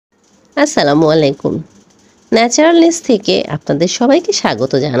আসসালামু আলাইকুম। ন্যাচারালনেস থেকে আপনাদের সবাইকে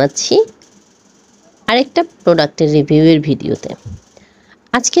স্বাগত জানাচ্ছি আরেকটা প্রোডাক্টের রিভিউয়ের ভিডিওতে।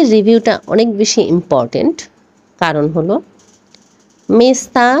 আজকের রিভিউটা অনেক বেশি ইম্পর্ট্যান্ট, কারণ হলো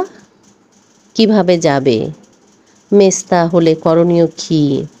মেস্তা কিভাবে যাবে, মেস্তা হলে করণীয় কী,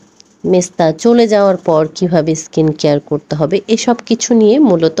 মেস্তা চলে যাওয়ার পর কিভাবে স্কিন কেয়ার করতে হবে, এসব কিছু নিয়ে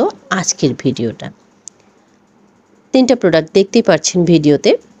মূলত আজকের ভিডিওটা। 3টা প্রোডাক্ট দেখতেই পাচ্ছেন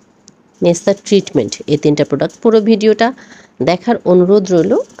ভিডিওতে। মেস্তা ট্রিটমেন্ট, এই 3টা প্রোডাক্ট। পুরো ভিডিওটা দেখার অনুরোধ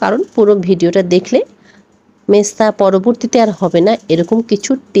রইল, কারণ পুরো ভিডিওটা দেখলে মেস্তা পরবর্তীতে আর হবে না, এরকম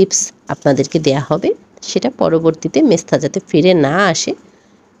কিছু টিপস আপনাদেরকে দেয়া হবে, সেটা পরবর্তীতে মেস্তা যাতে ফিরে না আসে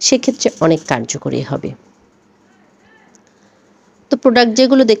সেক্ষেত্রে অনেক কার্যকরী হবে। তো প্রোডাক্ট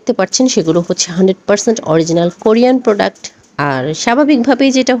যেগুলো দেখতে পাচ্ছেন সেগুলো হচ্ছে 100% অরিজিনাল কোরিয়ান প্রোডাক্ট। আর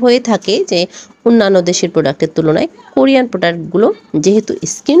স্বাভাবিকভাবেই যেটা হয়ে থাকে যে অন্যান্য দেশের প্রোডাক্টের তুলনায় কোরিয়ান প্রোডাক্টগুলো যেহেতু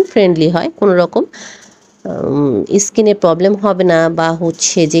স্কিন ফ্রেন্ডলি হয়, কোনো রকম স্কিনে প্রবলেম হবে না বা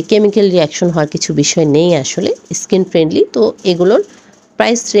হচ্ছে যে কেমিক্যাল রিয়াকশন হওয়ার কিছু বিষয় নেই, আসলে স্কিন ফ্রেন্ডলি। তো এগুলোর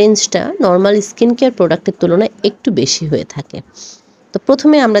প্রাইস রেঞ্জটা নর্মাল স্কিন কেয়ার প্রোডাক্টের তুলনায় একটু বেশি হয়ে থাকে। তো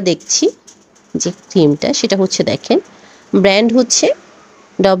প্রথমে আমরা দেখছি যে ক্রিমটা, সেটা হচ্ছে দেখেন ব্র্যান্ড হচ্ছে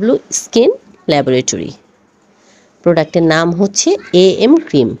𝐻𝐸 ল্যাবরেটরি, প্রোডাক্টের নাম হচ্ছে AM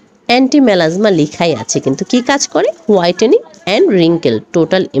ক্রিম। অ্যান্টি মেলাজমা লেখাই আছে, কিন্তু কি কাজ করে? Whitening and wrinkle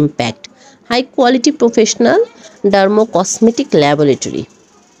total impact, high quality professional ডার্মো cosmetic laboratory.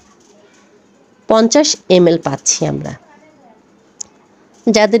 50 ml পাচ্ছি আমরা।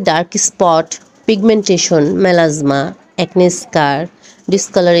 যাদের dark spot, pigmentation, melasma, acne স্কার,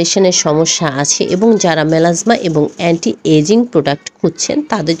 ডিসকালারেশনের সমস্যা আছে এবং যারা মেলাজমা এবং অ্যান্টি এজিং প্রোডাক্ট খুঁজছেন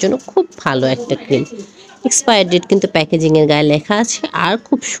তাদের জন্য খুব ভালো একটা ক্রিম। এক্সপায়ার ডেট কিন্তু প্যাকেজিংয়ের গায়ে লেখা আছে, আর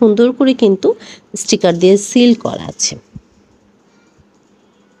খুব সুন্দর করে কিন্তু স্টিকার দিয়ে সিল করা আছে।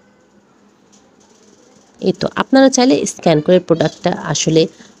 এই তো আপনারা চাইলে স্ক্যান করে প্রোডাক্টটা আসলে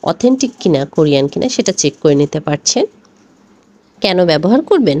অথেন্টিক কিনা, কোরিয়ান কিনা সেটা চেক করে নিতে পারছেন। কেন ব্যবহার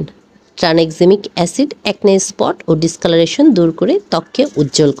করবেন? ট্রানএক্সামিক অ্যাসিড অ্যাকনে স্পট ও ডিসকালারেশন দূর করে ত্বককে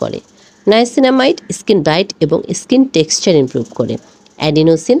উজ্জ্বল করে। নাইসিনামাইড স্কিন ব্রাইট এবং স্কিন টেক্সচার ইমপ্রুভ করে।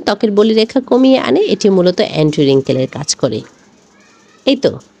 অ্যাডিনোসিন ত্বকের বলিরেখা কমিয়ে আনে, এটি মূলত অ্যান্টি রিঙ্কেলের কাজ করে। এই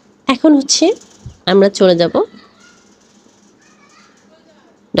তো এখন আমরা চলে যাব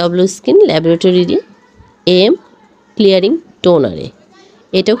𝐻𝐸 ল্যাবরেটরিরই AM ক্লিয়ারিং টোনারে।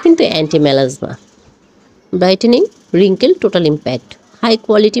 এটাও কিন্তু anti melasma, brightening, wrinkle total impact, high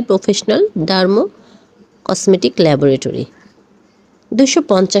quality professional ডার্মো cosmetic laboratory.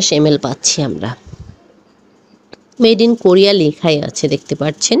 250 ml পাচ্ছি আমরা। মেড ইন কোরিয়া লেখাই আছে, দেখতে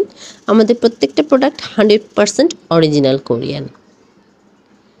পাচ্ছেন। আমাদের প্রত্যেকটা প্রোডাক্ট 100% অরিজিনাল কোরিয়ান।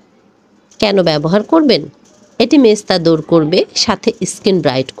 কেন ব্যবহার করবেন? এটি মেস্তা দূর করবে, সাথে স্কিন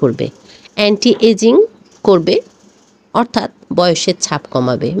ব্রাইট করবে, অ্যান্টি এজিং করবে, অর্থাৎ বয়সের ছাপ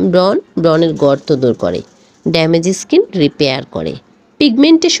কমাবে, ব্রণের গর্ত দূর করে, ড্যামেজ স্কিন রিপেয়ার করে,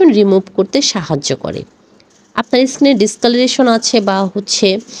 পিগমেন্টেশন রিমুভ করতে সাহায্য করে। আপনার স্কিনে ডিসকালারেশন আছে বা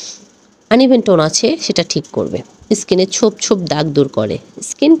আনইভেন টোন আছে সেটা ঠিক করবে, স্কিনে ছোপ ছোপ দাগ দূর করে,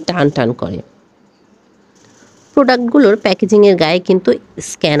 স্কিন টান টান করে। প্রোডাক্টগুলোর প্যাকেজিংয়ের গায়ে কিন্তু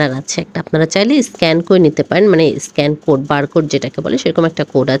স্ক্যানার আছে একটা, আপনারা চাইলে স্ক্যান করে নিতে পারেন, মানে স্ক্যান কোড, বারকোড যেটাকে বলে, সেরকম একটা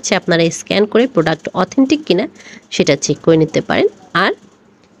কোড আছে। আপনারা স্ক্যান করে প্রোডাক্ট অথেন্টিক কিনা সেটা চেক করে নিতে পারেন। আর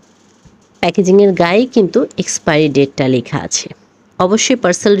প্যাকেজিংয়ের গায়ে কিন্তু এক্সপায়ারি ডেটটা লেখা আছে। অবশ্যই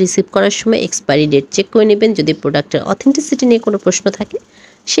পার্সেল রিসিভ করার সময় এক্সপায়ারি ডেট চেক করে নেবেন। যদি প্রোডাক্টের অথেন্টিসিটি নিয়ে কোনো প্রশ্ন থাকে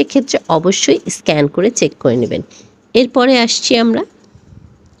সেক্ষেত্রে অবশ্যই স্ক্যান করে চেক করে নেবেন। এরপরে আসছি আমরা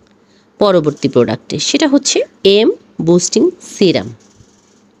পরবর্তী প্রোডাক্টে, সেটা হচ্ছে AM বুস্টিং সিরাম।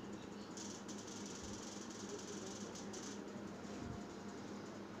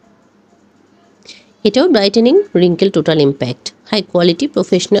 এটাও brightening, wrinkle total impact, high quality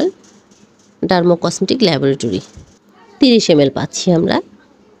professional ডার্মো cosmetic laboratory. 30 ml পাচ্ছি আমরা।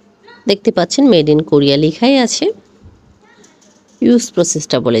 দেখতে পাচ্ছেন মেড ইন কোরিয়া লেখাই আছে। ইউজ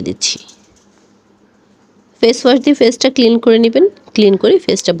প্রসেসটা বলে দিচ্ছি। ফেস ওয়াশ দিয়ে ফেসটা ক্লিন করে নেবেন। ক্লিন করে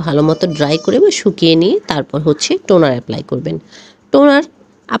ফেসটা ভালো মতো ড্রাই করে বা শুকিয়ে নিয়ে তারপর টোনার অ্যাপ্লাই করবেন। টোনার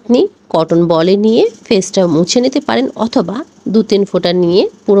আপনি কটন বলে নিয়ে ফেসটা মুছে নিতে পারেন, অথবা 2-3 ফোঁটা নিয়ে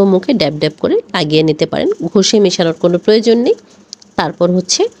পুরো মুখে ড্যাব ড্যাব করে লাগিয়ে নিতে পারেন। ঘষে মেশানোর কোনো প্রয়োজন নেই। তারপর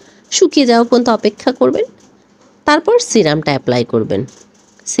শুকিয়ে যাওয়া পর্যন্ত অপেক্ষা করবেন। তারপর সিরামটা অ্যাপ্লাই করবেন।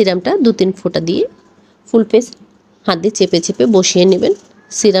 সিরামটা 2-3 ফোঁটা দিয়ে ফুল ফেস হাত দিয়ে চেপে চেপে বসিয়ে নেবেন।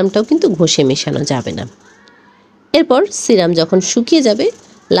 সিরামটাও কিন্তু ঘষে মেশানো যাবে না। এরপর সিরাম যখন শুকিয়ে যাবে,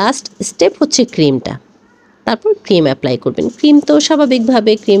 লাস্ট স্টেপ হচ্ছে ক্রিমটা। তারপর ক্রিম অ্যাপ্লাই করবেন। ক্রিম তো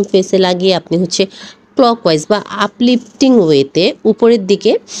স্বাভাবিকভাবে ক্রিম ফেসে লাগিয়ে আপনি ক্লকওয়াইজ বা আপলিফটিং ওয়েতে উপরের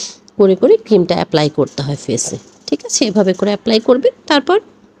দিকে করে করে ক্রিমটা অ্যাপ্লাই করতে হয় ফেসে। ঠিক আছে, এভাবে করে অ্যাপ্লাই করবেন। তারপর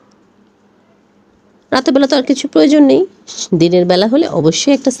রাতের বেলা তো আর কিছু প্রয়োজন নেই, দিনের বেলা হলে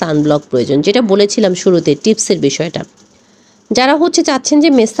অবশ্যই একটা সানব্লক প্রয়োজন, যেটা বলেছিলাম শুরুতে টিপসের বিষয়টা। যারা চাচ্ছেন যে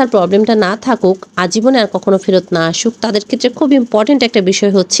মেস্তার প্রবলেমটা না থাকুক, আজীবনে আর কখনো ফেরত না আসুক, তাদের ক্ষেত্রে খুব ইম্পর্টেন্ট একটা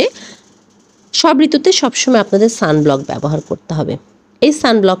বিষয় হচ্ছে সব ঋতুতে সবসময় আপনাদের সানব্লক ব্যবহার করতে হবে। এই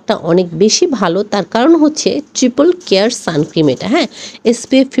সানব্লকটা অনেক বেশি ভালো, তার কারণ হচ্ছে ট্রিপল কেয়ার সানক্রিম এটা। হ্যাঁ,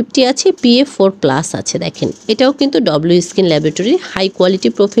 SPF 50 আছে, PA 4+ আছে। দেখেন, এটাও কিন্তু 𝐎𝐺𝐸 laboratory high quality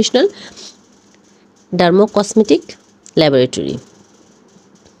professional ডার্মো cosmetic laboratory.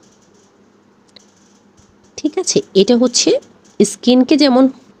 ঠিক আছে, এটা স্কিনকে যেমন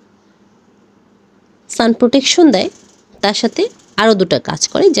সান প্রোটেকশন দেয়, তার সাথে আরও দুটো কাজ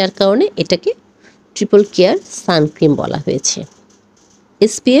করে, যার কারণে এটাকে ট্রিপল কেয়ার সানক্রিম বলা হয়েছে।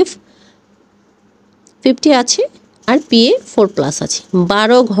 SPF 50 আছে আর PA 4+ আছে।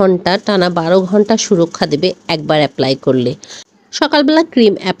 12 ঘন্টা টানা 12 ঘন্টা সুরক্ষা দেবে একবার অ্যাপ্লাই করলে। সকালবেলা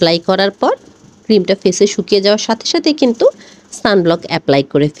ক্রিম অ্যাপ্লাই করার পর ক্রিমটা ফেসে শুকিয়ে যাওয়ার সাথে সাথে কিন্তু সানব্লক অ্যাপ্লাই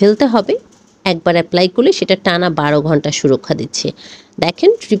করে ফেলতে হবে। একবার অ্যাপ্লাই করলে সেটা টানা 12 ঘন্টা সুরক্ষা দিচ্ছে। দেখেন,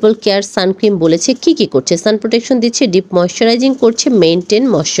 ট্রিপল কেয়ার সানক্রিম বলেছে কি কি করছে। সান প্রোটেকশন দিচ্ছে, ডিপ ময়শ্চারাইজিং করছে, মেইনটেন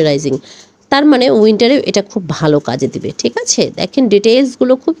ময়শ্চারাইজিং। তার মানে উইন্টারে এটা খুব ভালো কাজে দিবে। ঠিক আছে, দেখেন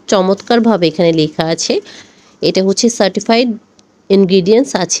ডিটেলসগুলো খুব চমৎকারভাবে এখানে লেখা আছে। এটা সার্টিফাইড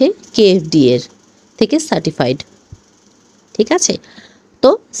ইনগ্রিডিয়েন্টস আছে KFD এর থেকে সার্টিফাইড। ঠিক আছে, তো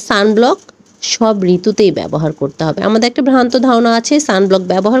সানব্লক সব ঋতুতেই ব্যবহার করতে হবে। আমাদের একটা ভ্রান্ত ধারণা আছে সানব্লক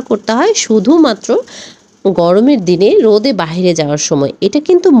ব্যবহার করতে হয় শুধুমাত্র গরমের দিনে রোদে বাইরে যাওয়ার সময়। এটা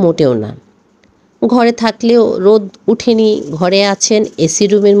কিন্তু মোটেও না। ঘরে থাকলেও রোদ উঠেনি, ঘরে আছেন, এসি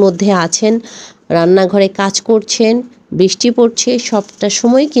রুমের মধ্যে আছেন, রান্নাঘরে কাজ করছেন, বৃষ্টি পড়ছে, সবটা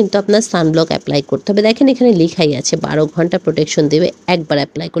সময় কিন্তু আপনার সানব্লক অ্যাপ্লাই করতে হবে। দেখেন, এখানে লেখাই আছে 12 ঘন্টা প্রোটেকশন দেবে একবার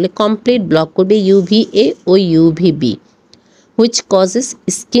অ্যাপ্লাই করলে। কমপ্লিট ব্লক করবে UVA O UVB which causes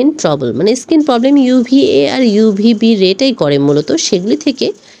skin trouble. মানে স্কিন প্রবলেম UVA আর UVB রেটাই করে মূলত, সেগুলি থেকে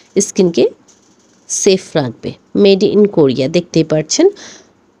স্কিনকে সেফ রাখবে। মেড ইন কোরিয়া, দেখতেই পাচ্ছেন।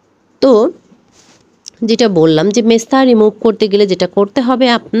 তো যেটা বললাম যে মেস্তা রিমুভ করতে গেলে যেটা করতে হবে,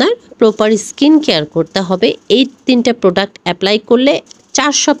 আপনার প্রপার স্কিন কেয়ার করতে হবে। এই 3টা প্রোডাক্ট অ্যাপ্লাই করলে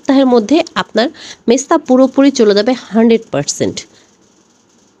 4 সপ্তাহের মধ্যে আপনার মেস্তা পুরোপুরি চলে যাবে 100%।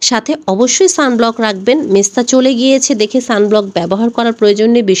 সাথে অবশ্যই সানব্লক রাখবেন। মেস্তা চলে গিয়েছে দেখে সানব্লক ব্যবহার করার প্রয়োজন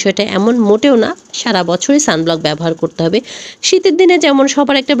নেই, বিষয়টা এমন মোটেও না। সারা বছরই সানব্লক ব্যবহার করতে হবে। শীতের দিনে যেমন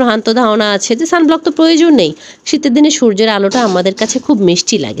সবার একটা ভ্রান্ত ধারণা আছে যে সানব্লক তো প্রয়োজন নেই, শীতের দিনে সূর্যের আলোটা আমাদের কাছে খুব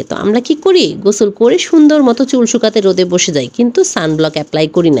মিষ্টি লাগে, তো আমরা কি করি, গোসল করে সুন্দর মতো চুল শুকাতে রোদে বসে যাই, কিন্তু সানব্লক অ্যাপ্লাই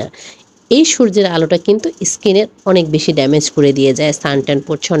করি না। এই সূর্যের আলোটা কিন্তু স্কিনের অনেক বেশি ড্যামেজ করে দিয়ে যায়, সানট্যান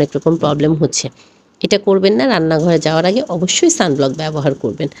পড়ছে, অনেক রকম প্রবলেম হচ্ছে। এটা করবেন না। রান্নাঘরে যাওয়ার আগে অবশ্যই সানব্লক ব্যবহার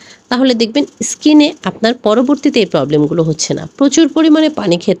করবেন, তাহলে দেখবেন স্কিনে আপনার পরবর্তীতে এই প্রবলেমগুলো হচ্ছে না। প্রচুর পরিমাণে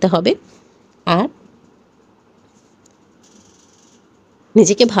পানি খেতে হবে আর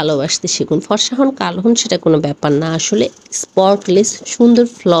নিজেকে ভালোবাসতে শিখুন। ফর্সা হন, কালো হন, সেটা কোনো ব্যাপার না। আসলে স্পটলেস, সুন্দর,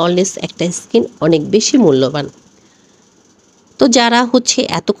 ফ্ললেস একটা স্কিন অনেক বেশি মূল্যবান। তো যারা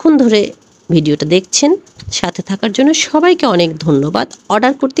এতক্ষণ ধরে ভিডিওটা দেখছেন, সাথে থাকার জন্য সবাইকে অনেক ধন্যবাদ।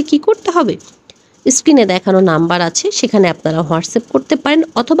 অর্ডার করতে কি করতে হবে, স্ক্রিনে দেখানো নাম্বার আছে, সেখানে আপনারা হোয়াটসঅ্যাপ করতে পারেন,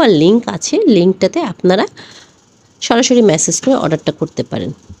 অথবা লিঙ্ক আছে, লিঙ্কটাতে আপনারা সরাসরি মেসেজ করে অর্ডারটা করতে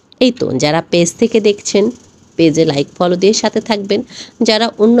পারেন। এই তো, যারা পেজ থেকে দেখছেন, পেজে লাইক ফলো দিয়ে সাথে থাকবেন। যারা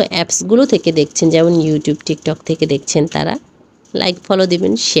অন্য অ্যাপসগুলো থেকে দেখছেন, যেমন ইউটিউব, টিকটক থেকে দেখছেন, তারা লাইক ফলো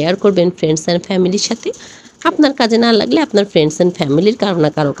দিবেন, শেয়ার করবেন ফ্রেন্ডস অ্যান্ড ফ্যামিলির সাথে। আপনার কাজে না লাগলে আপনার ফ্রেন্ডস অ্যান্ড ফ্যামিলির কারো না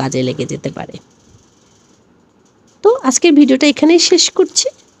কারো কাজে লেগে যেতে পারে। তো আজকের ভিডিওটা এখানেই শেষ করছি।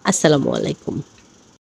 আসসালামু আলাইকুম।